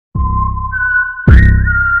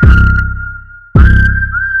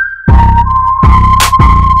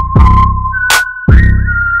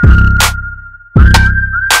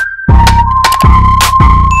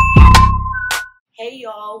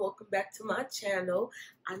channel.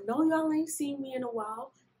 I know y'all ain't seen me in a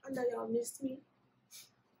while. I know y'all missed me.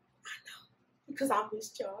 I know, because I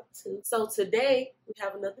missed y'all too. So today we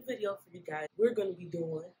have another video for you guys. We're gonna be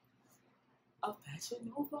doing a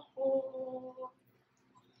Fashion Nova haul.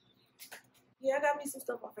 Yeah, I got me some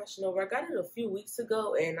stuff on Fashion Nova. I got it a few weeks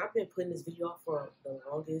ago, and I've been putting this video off for the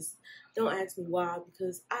longest. Don't ask me why,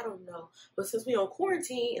 because I don't know. But since we on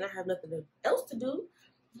quarantine and I have nothing else to do,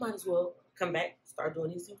 might as well come back, start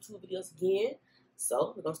doing these YouTube videos again.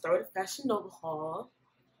 So we're gonna start with a Fashion Nova haul.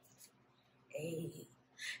 Hey,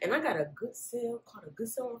 and I got a good sale called a good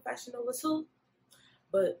sale on Fashion Nova too.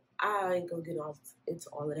 But I ain't gonna get into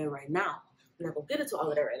all of that right now. I'm not gonna get into all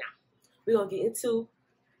of that right now. We're gonna get into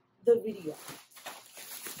the video.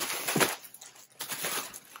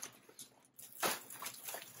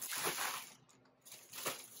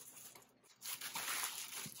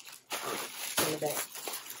 In the back.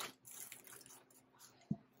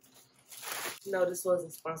 No, this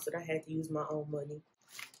wasn't sponsored. I had to use my own money.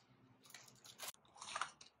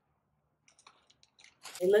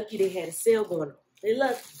 They lucky they had a sale going on. They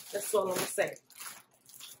lucky. That's all I'm gonna say.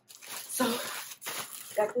 So,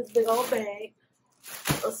 got this big old bag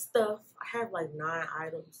of stuff. I have like 9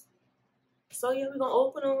 items. So yeah, we're gonna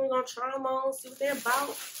open them. We're gonna try them on, see what they're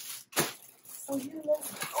about. So yeah,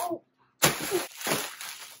 let's go.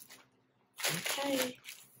 Okay.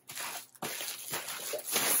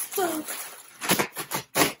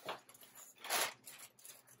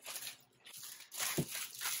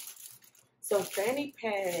 So fanny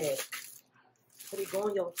pack. Put it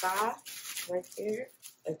on your thigh right there.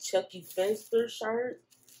 A Chucky Fenster shirt.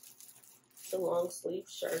 It's a long sleeve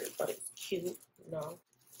shirt, but it's cute. No.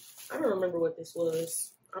 I don't remember what this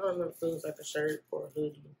was. I don't remember if it was like a shirt or a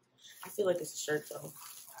hoodie. I feel like it's a shirt though.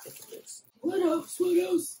 I think it is. What else? What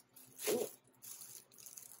else?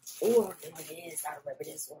 Ooh, I remember this. I remember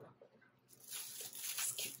this one.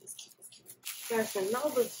 It's cute. It's cute. It's cute. Fashion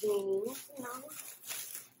Nova jeans,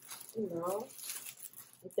 you know,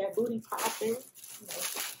 with that booty popping. You know.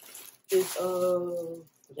 This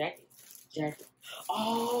jacket.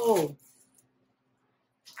 Oh,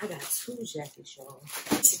 I got 2 jackets, y'all.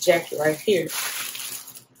 This jacket right here.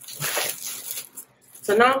 Okay.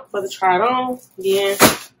 So now for the try it on, yeah,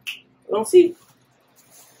 we're gonna see.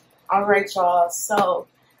 All right, y'all. So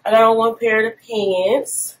I got on 1 pair of the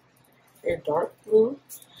pants. They're dark blue,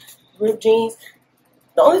 ripped jeans.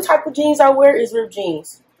 The only type of jeans I wear is ripped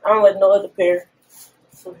jeans. I don't like no other pair.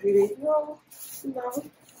 So here you go.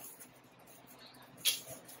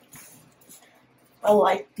 I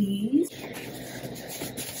like these.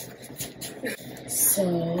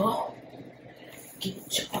 So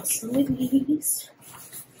get y'all some of these.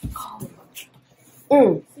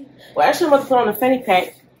 Oh. Well, actually, I'm about to put on a fanny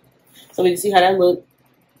pack so we can see how that look.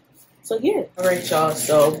 So yeah, all right, y'all.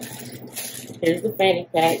 So here's the fanny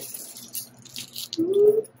pack. It's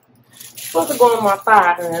supposed to go on my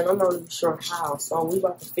thigh, and I'm not really sure how. So we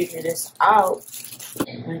about to figure this out.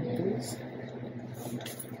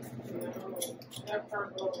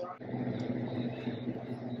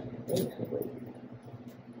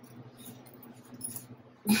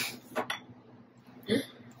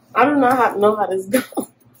 I do not know how this goes.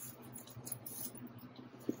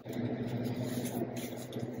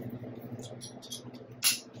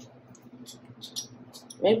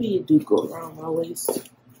 Maybe it do go around my waist.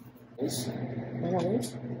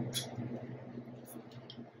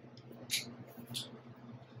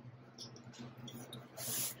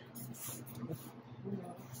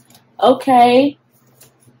 Okay.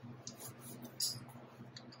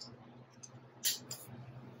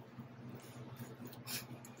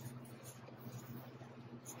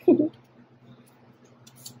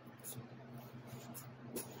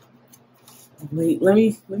 Wait, let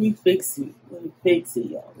me fix it. Let me fix it,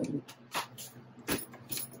 y'all.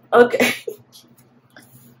 Okay.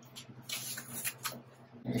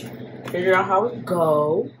 Figure out how it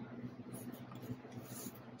go.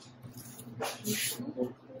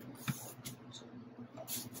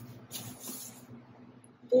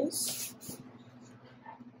 This.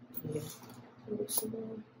 Yeah.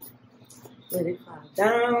 Let it fall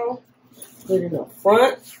down. Put it up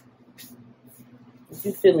front. If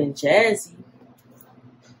you're feeling jazzy,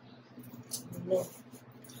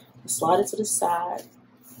 slide it to the side.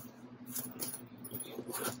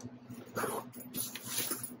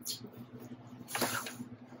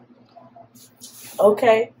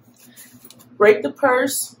 Okay. Break the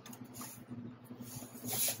purse.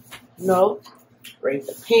 No. Break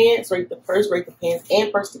the pants, break the purse, break the pants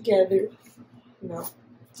and purse together. No.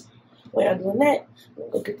 Wait, I'm doing that. We'll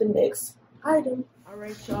go get the next item. All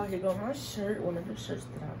right, y'all. Here go my shirt. One of the shirts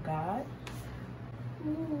that I got.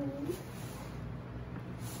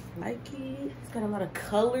 Like it. It's got a lot of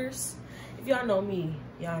colors. If y'all know me,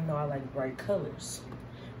 y'all know I like bright colors.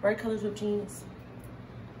 Bright colors with jeans.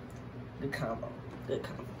 Good combo. Good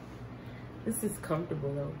combo. This is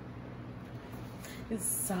comfortable though. It's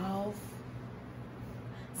soft.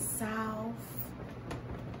 Soft.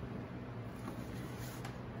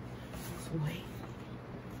 Just wait.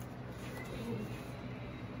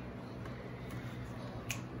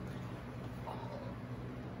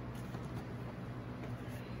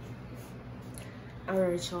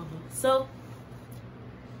 Alright, y'all. So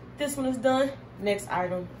this one is done. Next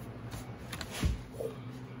item.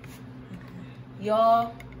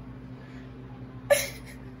 Y'all,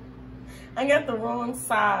 I got the wrong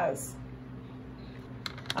size.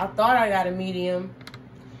 I thought I got a medium,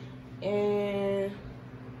 and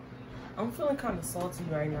I'm feeling kind of salty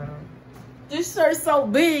right now. This shirt's so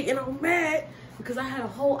big, and I'm mad because I had a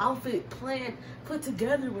whole outfit planned, put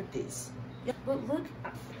together with this. Yeah, but look,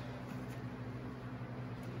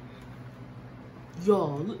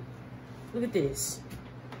 y'all, look at this.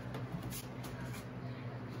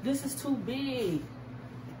 This is too big.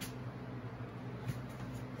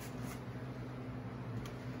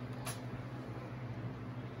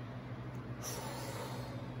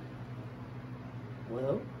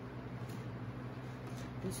 Well,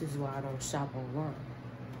 this is why I don't shop online.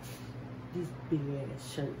 This big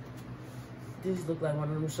ass shirt. This look like one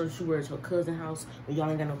of them shirts you wear at your cousin's house when y'all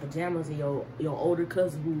ain't got no pajamas and your older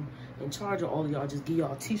cousin who in charge of all of y'all just give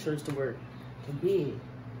y'all t-shirts to wear. They're big.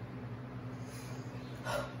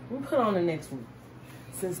 We'll put on the next one.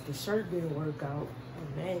 Since the shirt didn't work out,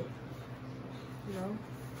 I'm mad. You know?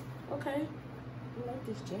 Okay. I like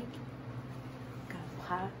this jacket. Got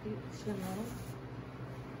pockets, you know?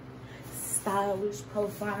 Stylish,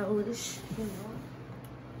 profile-ish, you know?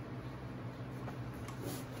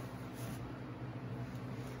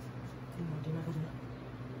 Then I gotta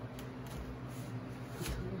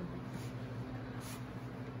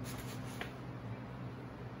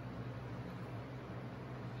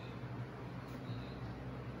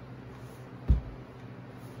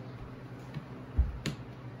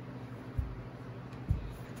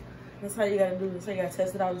That's how you gotta do this. So you gotta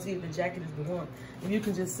test it out and see if the jacket is the one. If you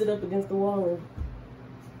can just sit up against the wall and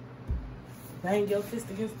bang your fist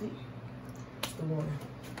against it, it's the one.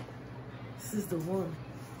 This is the one.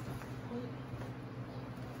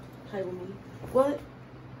 Play with me. What?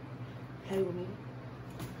 Play with me.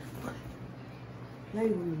 What? Play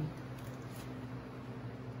with me.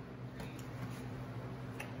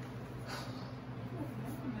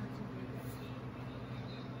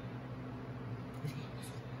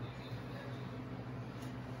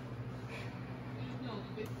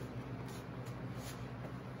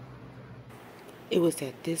 It was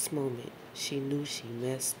at this moment she knew she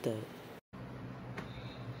messed up.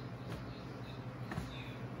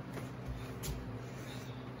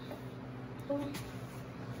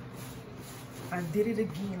 I did it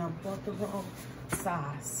again. I bought the wrong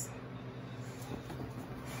size.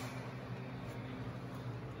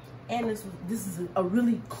 And this is a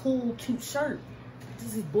really cool, cute shirt.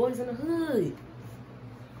 This is Boys in the Hood.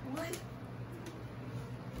 What?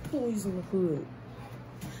 Boys in the Hood.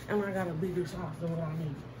 And I got a bigger shop than what I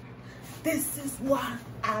need. This is why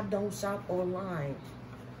I don't shop online.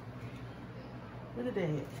 Look at that.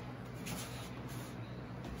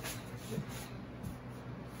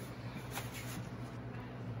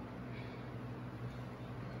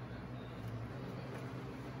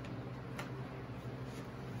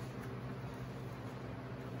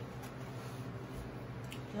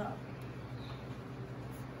 Yeah.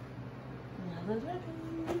 Another jacket.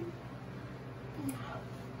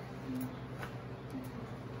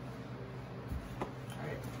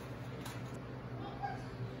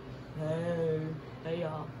 Hey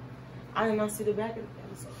y'all. I did not see the back of the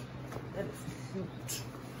pencil. That is huge.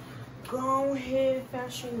 Go ahead,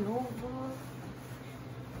 Fashion Nova.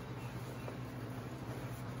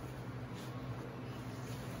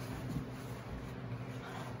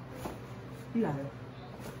 You got it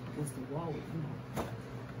against the wall with you.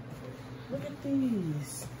 Look at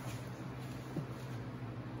these.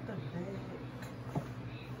 The bag.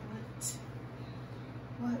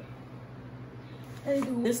 What? Hey,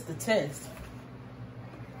 dude. This is the test.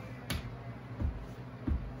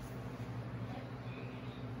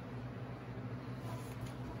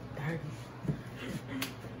 Dirty.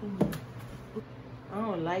 I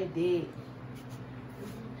don't like that.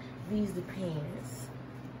 These the pants.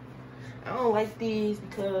 I don't like these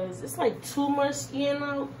because it's like too much skin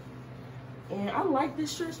out. And I like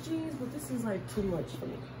this shirt jeans, but this is like too much for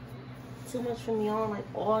me. Too much for me. I don't like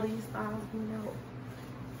all these styles, you know.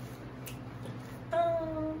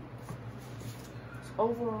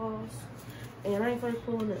 overalls. And I ain't gonna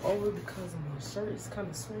pulling it over because my shirt is kind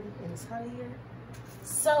of sweaty and it's hot here.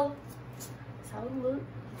 So, that's how it look.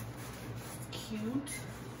 It's cute,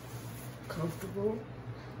 comfortable.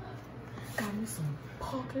 Got me some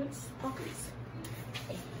pockets.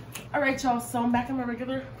 All right, y'all, so I'm back in my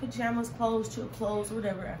regular pajamas, clothes, chill clothes,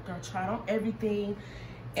 whatever, after I tried on everything.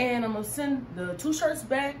 And I'm gonna send the 2 shirts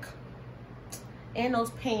back and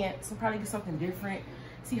those pants and probably get something different,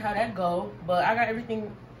 see how that go. But I got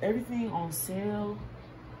everything on sale,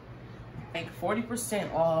 like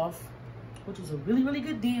 40% off, which was a really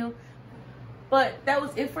good deal. But that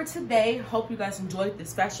was it for today. Hope you guys enjoyed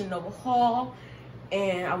this Fashion Nova haul,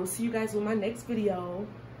 and I will see you guys in my next video.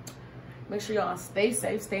 Make sure y'all stay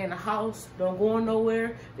safe, stay in the house, don't go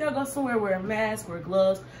nowhere. Y'all go somewhere, wear a mask, wear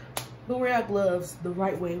gloves, but wear your gloves the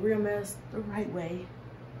right way, wear a mask the right way.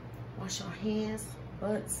 Wash your hands,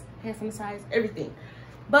 butts, hand sanitize, everything.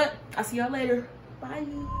 But I'll see y'all later. Bye.